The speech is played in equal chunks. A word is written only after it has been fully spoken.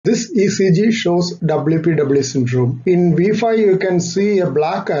This ECG shows WPW syndrome. In V5, you can see a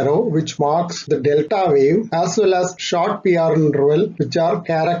black arrow which marks the delta wave as well as short PR interval which are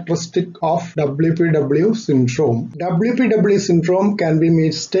characteristic of WPW syndrome. WPW syndrome can be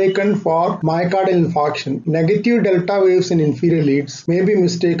mistaken for myocardial infarction. Negative delta waves in inferior leads may be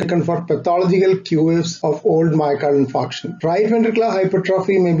mistaken for pathological Q waves of old myocardial infarction. Right ventricular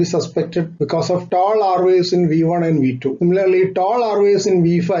hypertrophy may be suspected because of tall R waves in V1 and V2. Similarly, tall R waves in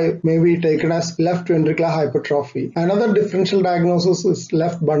V5 may be taken as left ventricular hypertrophy. Another differential diagnosis is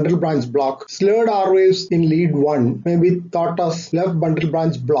left bundle branch block. Slurred R waves in lead 1 may be thought as left bundle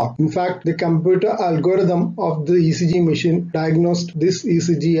branch block. In fact, the computer algorithm of the ECG machine diagnosed this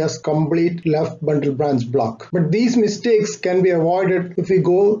ECG as complete left bundle branch block. But these mistakes can be avoided if we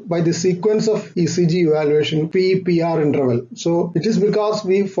go by the sequence of ECG evaluation P-PR interval. So it is because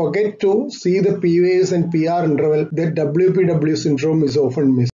we forget to see the P waves and PR interval that WPW syndrome is often missed.